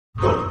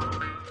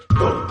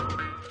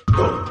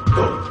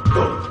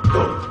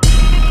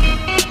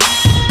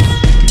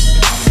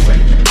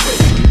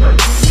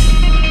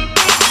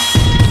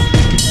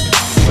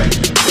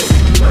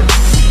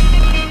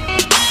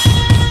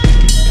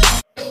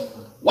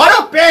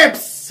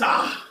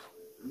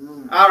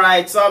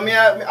Alright, so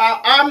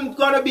I'm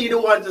gonna be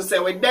the one to say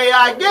we're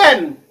there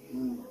again.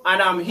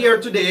 And I'm here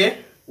today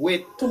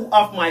with two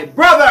of my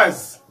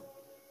brothers.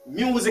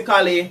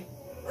 Musically,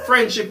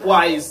 friendship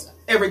wise,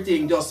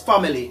 everything, just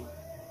family.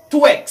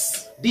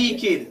 2X,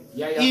 D-Kid.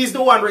 He's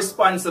the one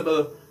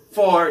responsible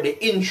for the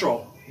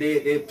intro.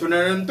 The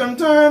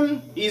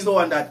he's the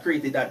one that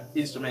created that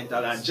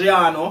instrumental. And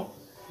Giano.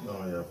 No,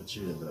 yeah, for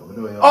cheating that.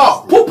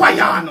 Oh,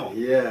 Pupayano.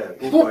 Yeah,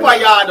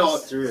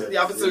 Pupayano. You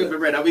have to salute me,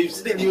 brother. We've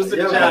still used to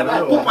the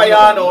Giano.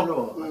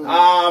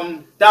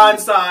 Pupayano.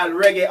 Dancehall,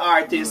 reggae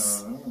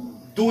artist.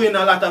 Doing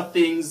a lot of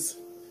things.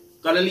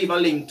 Gonna leave a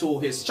link to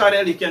his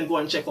channel. You can go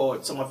and check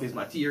out some of his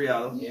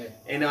material. Yeah.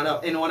 And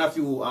one of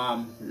you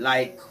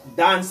like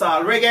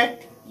dancehall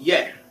reggae,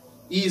 yeah,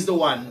 he's the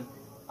one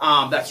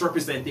that's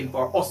representing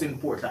for us in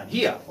Portland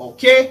here.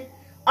 Okay?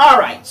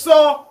 Alright,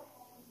 so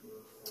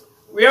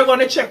we are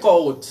gonna check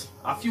out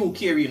a few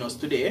K-Rinos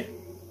today.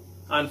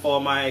 And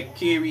for my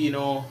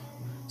K-Rino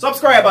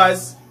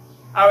subscribers,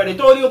 I already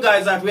told you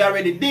guys that we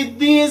already did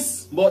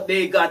this, but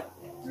they got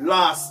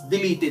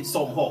deleted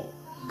somehow.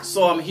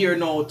 So I'm here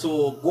now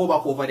to go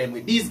back over them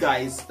with these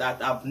guys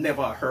that I've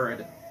never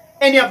heard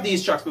any of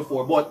these tracks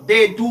before, but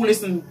they do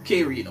listen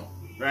K-Rino,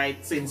 right?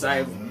 Since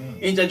I've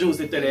introduced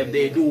it to them,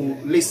 they do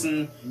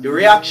listen the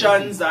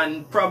reactions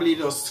and probably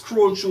just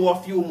scroll through a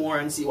few more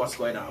and see what's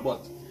going on.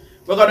 But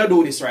we're gonna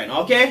do this right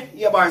now, okay?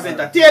 Here bars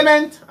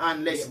entertainment,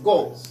 and let's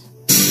go.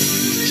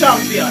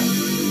 Champion.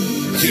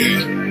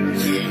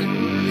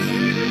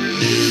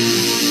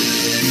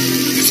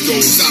 This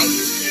goes out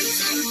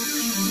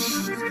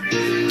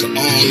to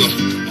all the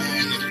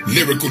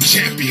lyrical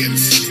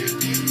champions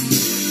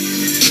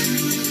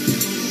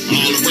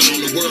all around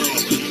the world.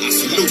 I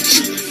salute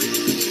you.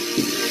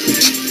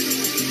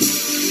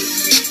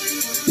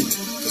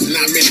 Cause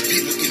not many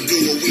people can do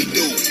what we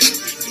do.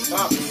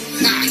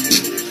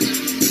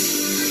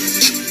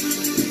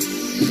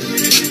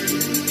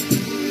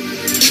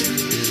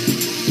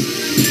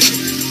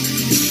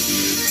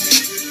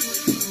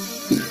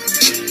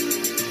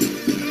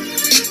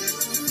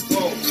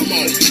 Come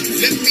on,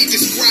 let me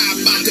describe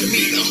my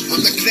demeanor.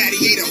 I'm the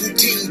gladiator who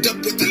teamed up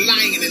with the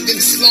lion and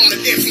then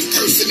slaughtered every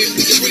person in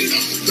the arena.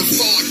 The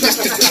far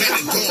distant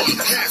planet gone,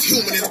 half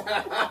human and...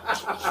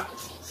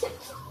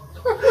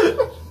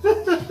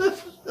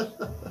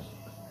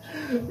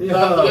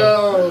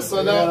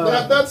 so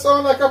that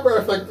sounds like a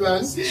perfect plan.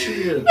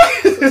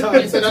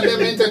 Instead of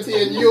them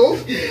entertain you,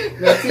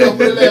 let's see up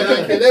the line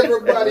and kill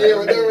everybody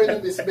out there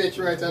in this bitch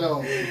right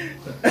now.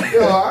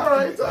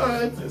 Alright.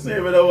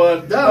 Save it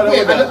one.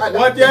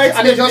 What you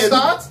expect? Just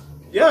start?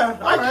 Yeah,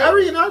 I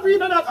read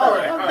that.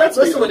 Alright, that's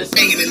what it's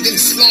saying. And then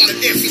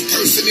slaughtered every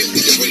person in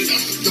the arena.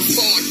 The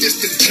far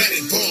distant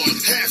planet born,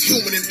 half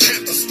human and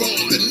panther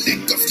spawn. The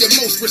neck of your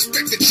most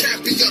respected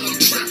champion I'm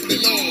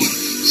trampling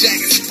on.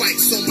 Jagged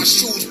spikes on my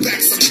shoes,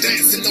 backs I'm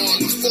dancing on.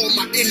 Before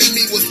my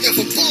enemy was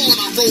ever born,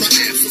 I wrote an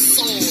answer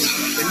song.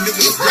 And it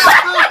was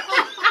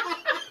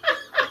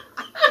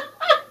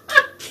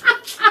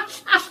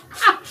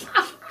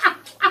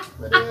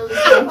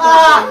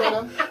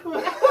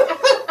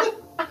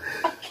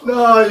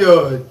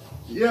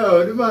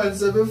Yo, the man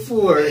said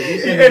before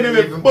the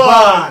enemy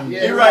born.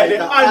 You write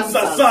the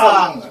answer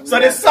song. So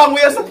the song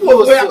we are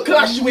supposed to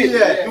clash with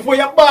before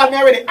you born, me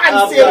already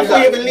answer before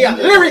you even lay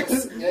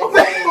lyrics.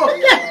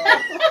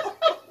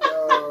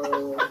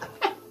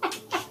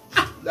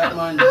 That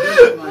man,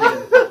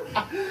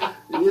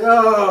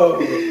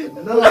 yo.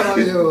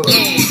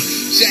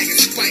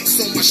 Jagged spikes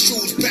on my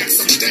shoes,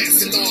 backs I'm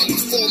dancing on.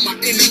 Before my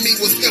enemy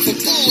was ever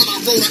born, I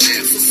wrote an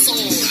answer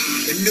song.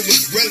 And it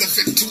was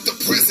relevant to the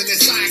present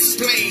as I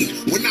explain.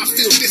 When I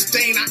feel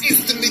disdain, I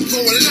instantly go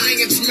a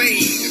lion's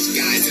mane. This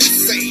guy's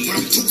insane,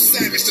 but I'm too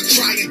savage to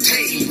try and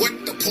tame. What,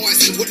 the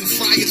poison wouldn't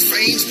fry his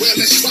veins? Well,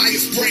 let's try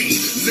his brain.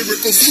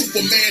 Lyrical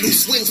Superman who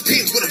swings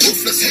pins with a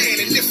ruthless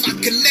hand. And if I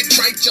connect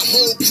right, your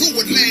whole crew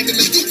would land in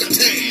the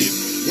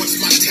Yucatan. Once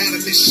my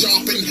talent is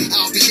sharpened,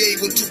 I'll be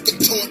able to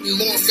contort and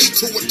morph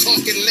into a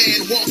talking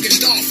land walking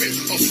dolphin.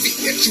 A feat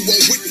that you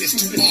won't witness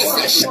too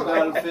often.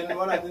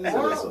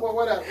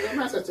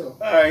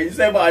 Alright, you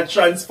say about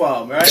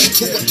transform, right?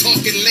 To a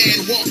talking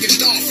land walking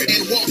dolphin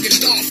and walking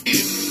dolphin.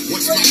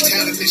 Once my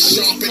talent is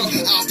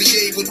sharpened, I'll be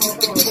able to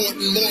contort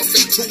and morph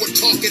into a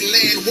talking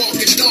land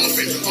walking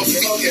dolphin. A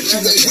feat that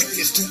you won't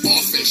witness too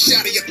often.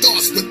 Shatter your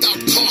thoughts without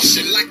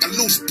caution, like a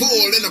loose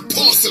bull in a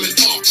porcelain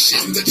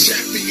auction. I'm the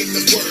champion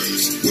of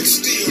words, with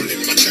steel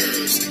in my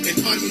nerves. In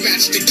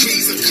unmatched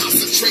degrees of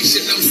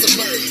concentration, I'm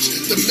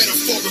submerged. The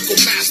metaphorical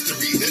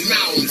mastery, the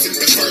nouns and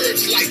the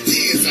verbs, like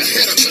years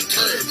ahead of the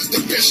curve.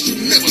 The best you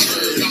never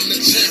heard. I'm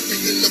the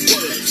champion of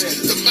words,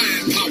 the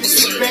mind power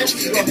surge.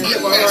 In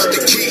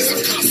unmatched degrees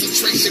of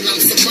concentration, I'm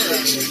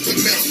submerged. The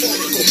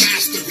metaphorical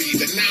mastery,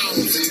 the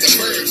nouns and the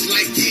verbs,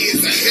 like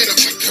years ahead of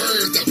the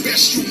curve. The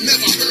best you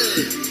never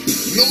heard.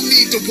 No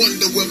need to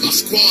wonder where my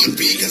squad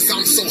be, cause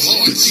I'm so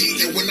hard,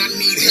 G. And when I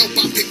need help,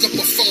 I pick up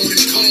a phone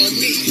and call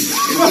me.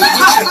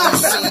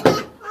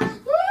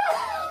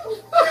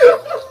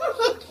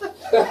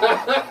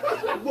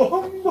 And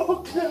when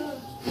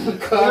you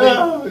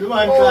Yo, the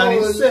man call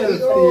himself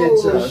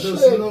teacher.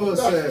 Just know,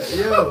 say,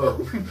 yo.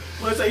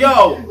 What say,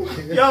 yo,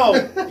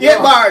 8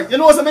 bars. You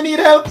know what I need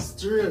help?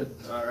 Straight.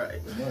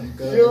 Alright.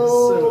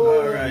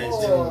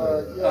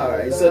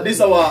 Alright. So this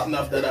is what happened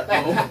after that. No?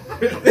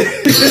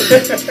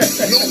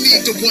 No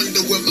need to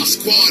wonder where my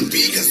squad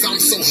be, cause I'm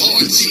so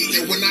hard G.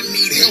 And when I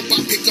need help,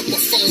 I pick up a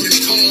phone and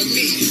call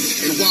me.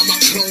 And while my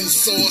clone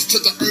soars to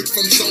the earth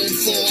from zone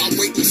 4, I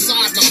wait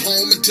inside my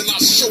home until I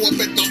show up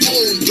at my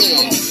own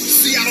door.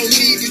 See, I don't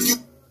need you.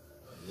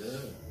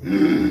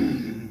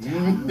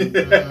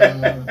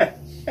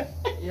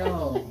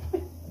 Yo.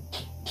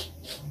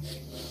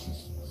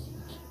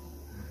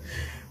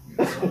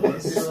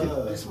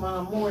 This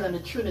man more than the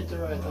Trinity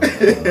right now.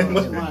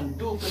 This man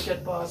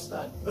duplicate past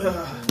that.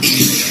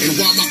 And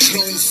while my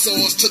clone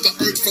soars to the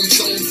earth from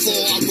zone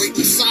 4, I wait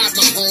inside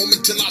my home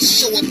until I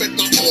show up at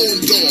my own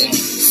door.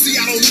 See,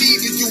 I don't need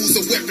to use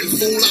a weapon,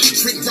 fool. I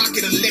drink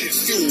rocket and let it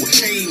fuel.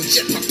 Aim,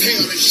 jet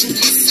propel, and shoot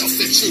myself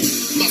at you.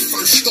 My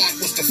first thought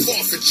was the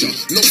forfeiture.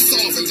 No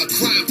solving the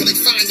crime, but they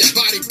find your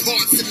body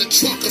parts in the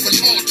trunk of an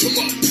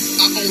Altima.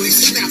 I only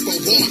snap on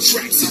wall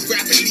tracks. I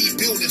rapidly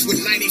buildings with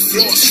 90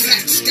 floors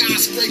flat.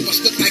 Skyscrapers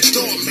look like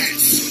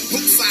doormats.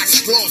 Books I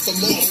explore for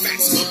more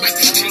facts. My mic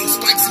contains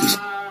spikes and...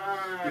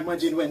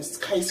 Imagine when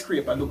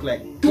skyscraper look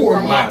like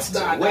Doormats.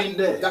 When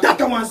that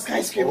one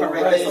skyscraper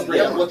right there.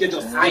 Yeah, what you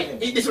just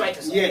This right.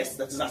 yes,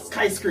 that is a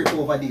skyscraper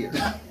over there.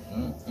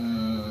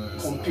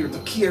 Compared to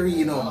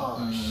K-Rino.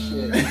 Oh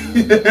shit.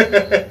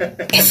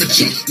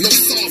 Officer, no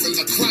solving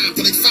the crime,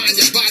 but they find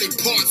your body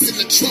parts in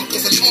the trunk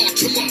of an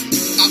Altima.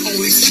 I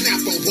only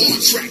snap on wall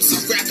tracks. I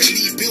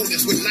rapidly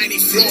buildings with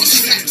 90 floors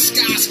flat.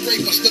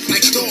 Skyscrapers look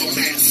like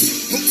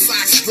doormats. Books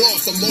I explore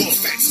for more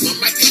facts. My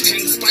mic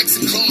contains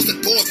spikes and claws that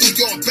bore through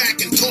your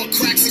back and tore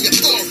cracks in your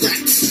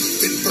thorax.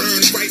 Then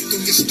burn right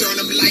through your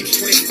sternum like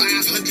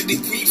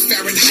 2,500-degree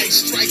Fahrenheit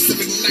strikes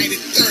of ignited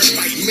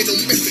thermite.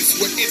 Middle methods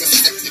were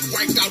intercepted,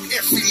 wiped out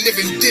every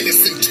living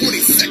dentist in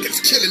 20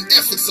 seconds, killing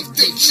efforts of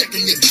them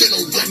checking your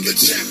dental. I'm the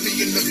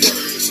champion of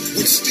words,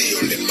 with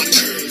steel in my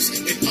nerves.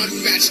 In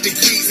unmatched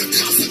degrees of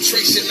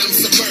concentration, I'm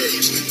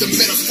submerged. The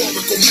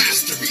metaphorical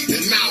mastery, the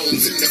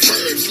nouns and the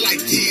verbs,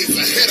 like years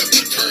ahead of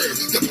the curve.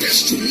 The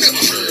best you never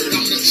heard.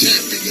 I'm the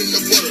champion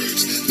of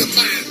words, the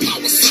mind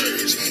power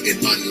surge. In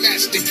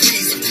unmatched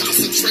degrees of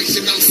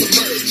concentration, I'm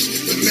submerged.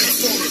 The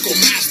metaphorical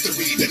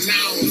mastery, the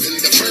nouns and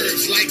the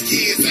verbs, like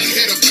years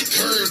ahead of the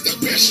curve. The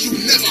best you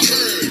never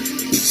heard.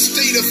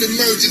 State of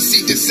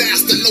emergency,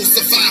 disaster, no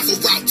survival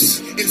routes.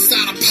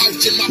 Inside a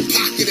pouch in my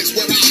pocket is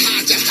where I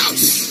hide your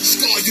house.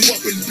 Scar you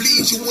up and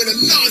bleed you in a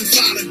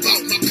non-violent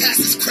bout. My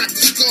passes cracked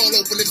his skull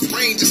open, his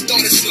brain just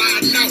started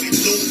sliding out. In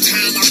no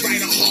time I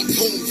write a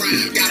harpoon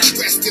rhyme. Got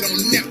arrested on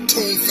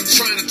Neptune for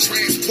trying to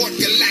transport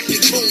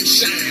galactic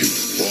moonshine.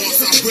 Balls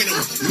I win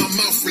 'em, my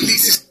mouth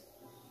releases.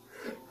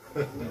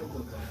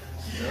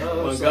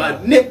 Oh my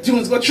God,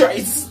 Neptune's gonna try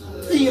to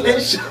steal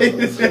that shit.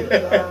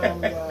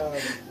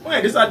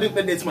 Why this are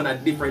different? This man are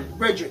different.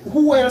 Brethren,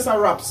 who else a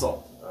rap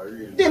song?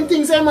 Them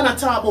things I'm gonna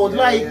talk about,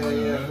 like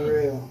Yeah, for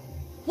real.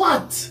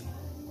 what?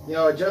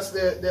 Yo, just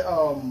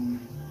man,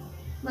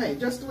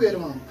 just the way the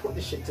man put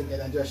the shit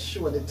together and just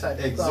show the type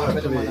of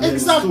Exactly. the man.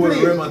 Exactly.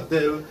 Story Rema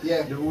tell.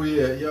 Yeah. The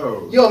way,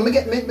 yo. Yo, me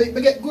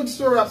get good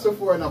story raps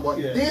before now, but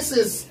Yeah. this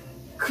is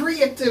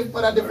creative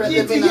but a different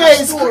It's, level.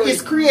 yeah, Story.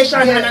 it's creation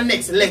Yeah. on the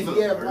next level.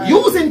 Yeah, man.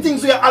 Using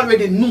things we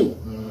already know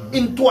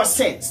into a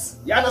sense.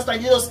 You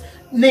understand? You just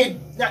need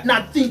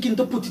not thinking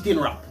to put it in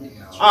rap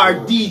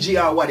or DJ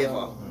or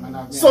whatever.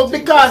 So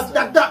because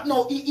that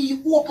no, you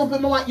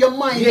open up your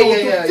mind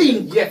to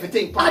think. Yeah, to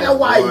think.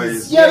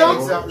 Otherwise, you Yeah, know,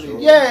 exactly.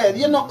 yeah,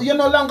 you're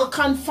no longer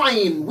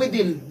confined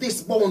within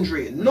this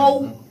boundary.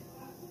 No.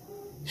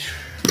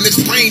 His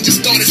brain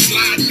just started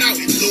sliding out.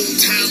 In no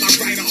time I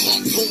write a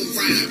harpoon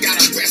rhyme. Got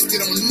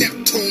arrested on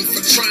Neptune for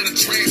trying to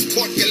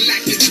transport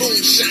galactic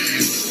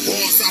moonshine.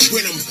 Balls I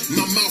win 'em,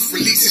 my mouth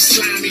releases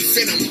slimy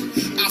venom.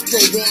 I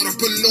throw water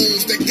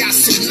balloons that got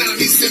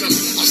tsunamis in them.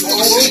 I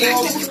start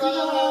shellacking.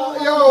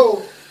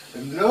 Yo,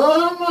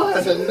 No,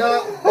 man.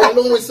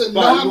 balloon with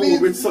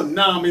tsunami. with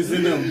tsunamis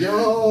in them. Yo,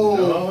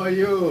 Oh,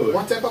 yo.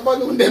 what type of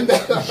balloon them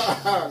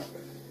there?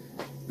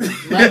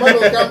 My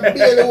balloon can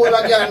barely hold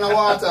a girl in the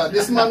water.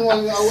 This man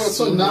want a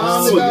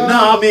tsunami.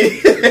 Tsunami.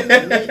 You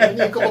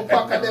need a couple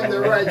pack of them the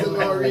right to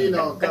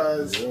K-Rino,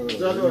 cause just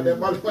know the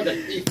balloon the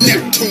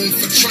Neptune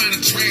for trying to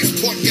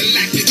transport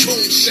galactic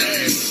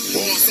moonshine.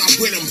 Balls I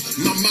win 'em,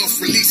 my mouth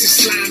releases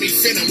slimy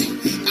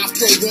venom. I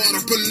throw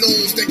water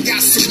balloons that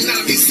got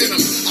tsunamis in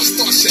them. I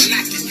start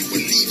shellacking you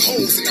and leave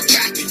holes in the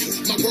back of you.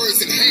 My words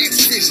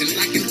enhance vision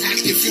like an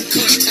active view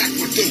contact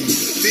would do.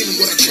 Then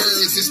what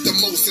occurs is the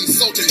most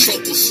insulting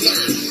vocal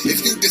slur.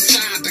 If you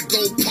decide to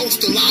go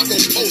postal, I'll go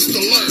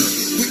postal learn.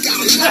 We got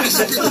a lot of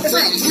spirit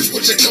realms, which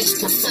would your ghost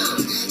prefer?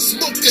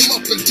 Smoke them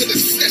up until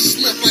his flesh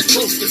smell like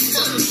roasted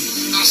fur.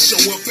 I show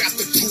up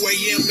after 2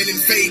 a.m. and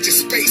invade your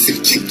space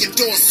and kick your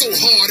door so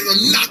hard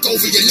it'll knock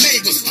over your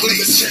neighbor's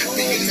place. I'm the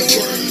champion of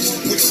words,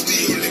 with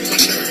steel in my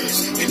nerves,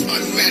 and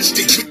unmatched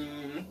degree.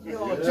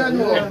 Yo,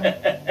 General.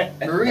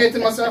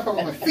 rating myself, I'm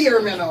gonna fear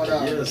me now,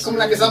 dog. Yes. Come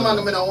like it's a man,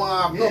 I don't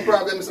want no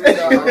problems with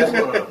dog.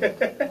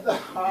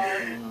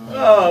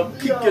 Oh,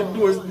 kick your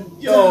doors.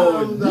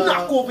 Yo,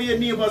 knock over your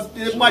neighbors.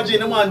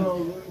 Imagine, man.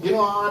 You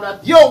know how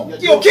that. Yo,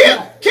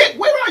 kid,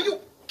 where are you?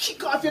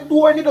 Kick off your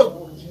door, you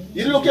know.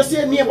 You look, you see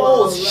a neighbor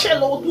house,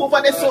 shell out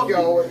over the sun.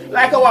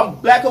 Like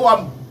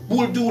a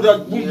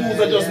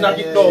bulldozer just knock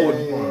it down.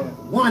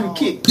 One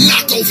kick.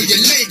 Knock over your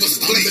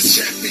neighbors, I'm the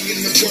champion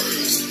of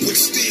words, with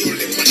steel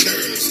in my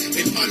nerves.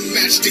 In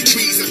unmatched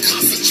degrees of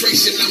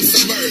concentration, I'm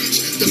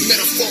submerged. The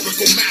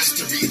metaphorical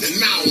mastery, the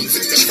nouns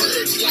and the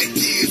verbs, like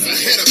years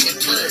ahead of the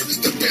curve.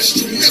 The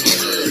best you never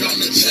heard, I'm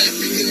the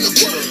champion of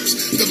words.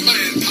 The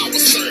mind power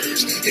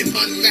surge. In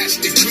unmatched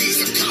degrees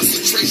of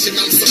concentration,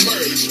 I'm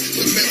submerged.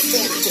 The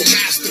metaphorical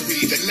mastery,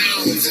 the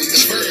nouns and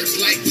the verbs,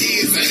 like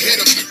years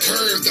ahead of the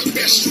curve. The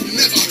best you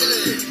never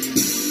heard.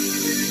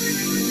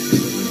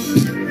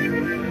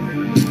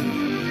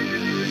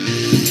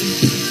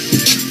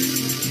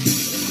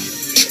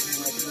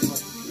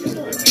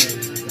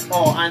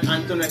 Oh,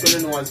 and to let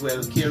you know as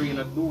well,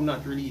 K-Rino do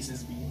not release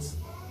his beats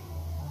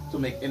to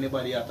make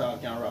anybody at all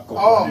can rap.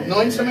 Oh, no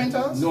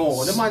instrumentals?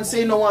 No, the man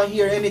say no one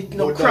hear any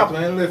But crap.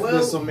 when left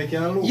this, so make it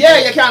loop. Yeah,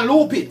 you can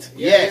loop it.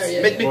 Yes,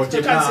 yeah. But to But consider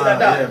you can't,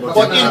 that. yeah, but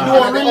you him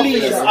can't. don't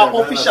release an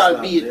official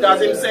understand. beat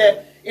because him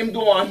say him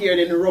don't want to hear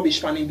any rubbish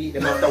from him beat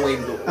them after what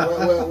him do.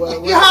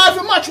 Well. You have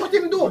to match what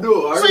him do. I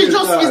So it's read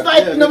that. it's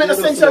like Yeah, no make no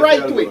just sense to left write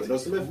it to alone.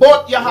 Just it. left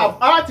But it you have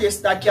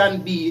artists that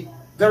can be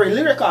very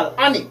lyrical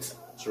on it.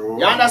 True.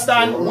 You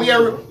understand? True.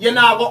 Where you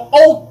now go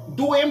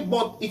outdo him,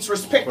 but it's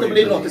respectable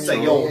enough to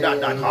say, yo,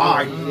 that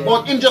hard.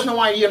 But him just don't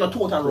want to hear no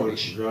total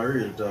rubbish. You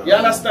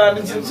understand?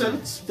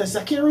 That's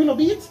a K-Rino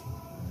beat?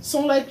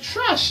 Sound like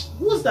trash.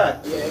 Who's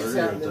that? Yeah,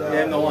 exactly.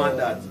 Yeah, no want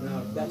that.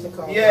 No, that's a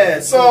call.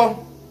 Yeah,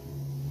 so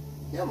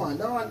Yeah, man,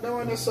 don't want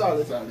the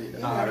solid.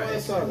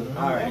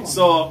 alright,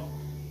 so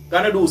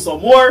gonna do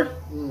some more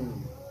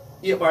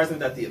 8 Bars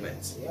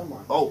Entertainment. Yeah,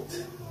 man. Out.